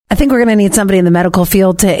I think we're going to need somebody in the medical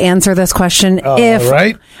field to answer this question. If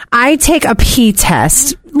right. I take a pee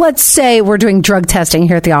test, let's say we're doing drug testing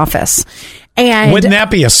here at the office. And wouldn't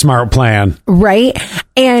that be a smart plan? Right.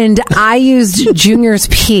 And I used Junior's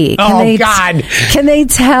pee. God. Can they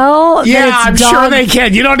tell? Yeah, that I'm sure they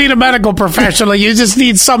can. You don't need a medical professional. You just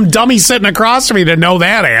need some dummy sitting across from you to know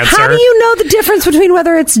that answer. How do you know the difference between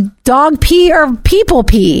whether it's dog pee or people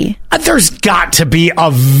pee? There's got to be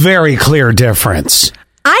a very clear difference.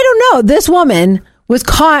 I don't know. This woman was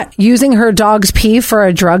caught using her dog's pee for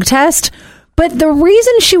a drug test, but the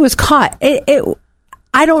reason she was caught,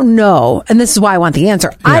 I don't know. And this is why I want the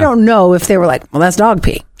answer. Yeah. I don't know if they were like, well, that's dog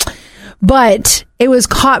pee. But it was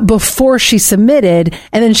caught before she submitted,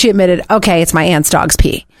 and then she admitted, okay, it's my aunt's dog's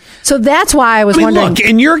pee. So that's why I was wondering. Look,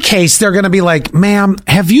 in your case, they're going to be like, ma'am,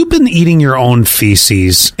 have you been eating your own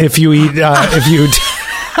feces? If you eat,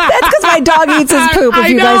 That's because my dog eats his poop, if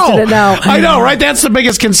you guys didn't know. I know, right? That's the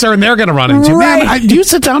biggest concern they're going to run into. Right. Man, do you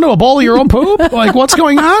sit down to a bowl of your own poop? Like, what's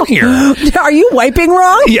going on here? Are you wiping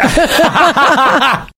wrong? Yeah.